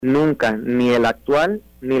nunca, ni el actual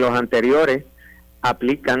ni los anteriores,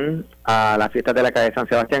 aplican a las fiestas de la calle San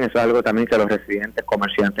Sebastián. Eso es algo también que los residentes,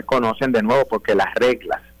 comerciantes conocen de nuevo, porque las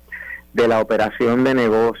reglas de la operación de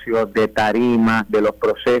negocios, de tarimas, de los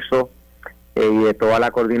procesos y de toda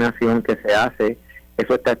la coordinación que se hace,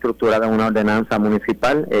 eso está estructurado en una ordenanza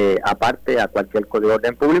municipal, aparte a cualquier código de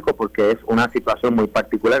orden público, porque es una situación muy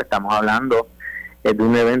particular. Estamos hablando de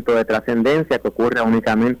un evento de trascendencia que ocurre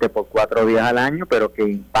únicamente por 4 días al año, pero que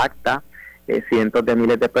impacta cientos de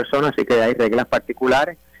miles de personas, así que hay reglas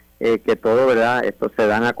particulares que todo, ¿verdad? Esto se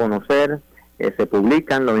dan a conocer, se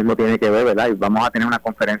publican. Lo mismo tiene que ver, ¿verdad? Y vamos a tener una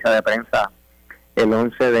conferencia de prensa el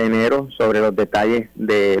 11 de enero sobre los detalles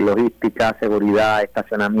de logística, seguridad,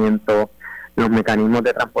 estacionamiento, los mecanismos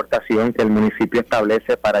de transportación que el municipio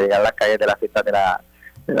establece para llegar a las calles de las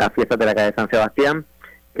fiestas de la calle San Sebastián,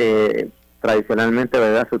 que tradicionalmente,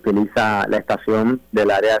 ¿verdad?, se utiliza la estación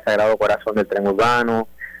del área de Sagrado Corazón del tren urbano,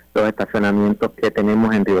 los estacionamientos que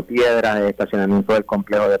tenemos en Río Piedras, el estacionamiento del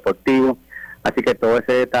complejo deportivo. Así que todo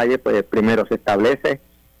ese detalle, pues primero se establece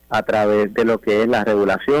a través de lo que es la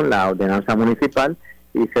regulación, la ordenanza municipal,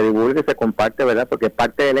 y se divulga y se comparte, ¿verdad? Porque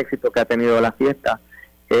parte del éxito que ha tenido la fiesta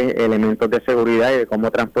es elementos de seguridad y de cómo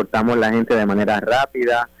transportamos la gente de manera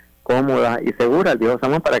rápida, cómoda y segura al viejo San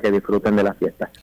Juan para que disfruten de las fiestas.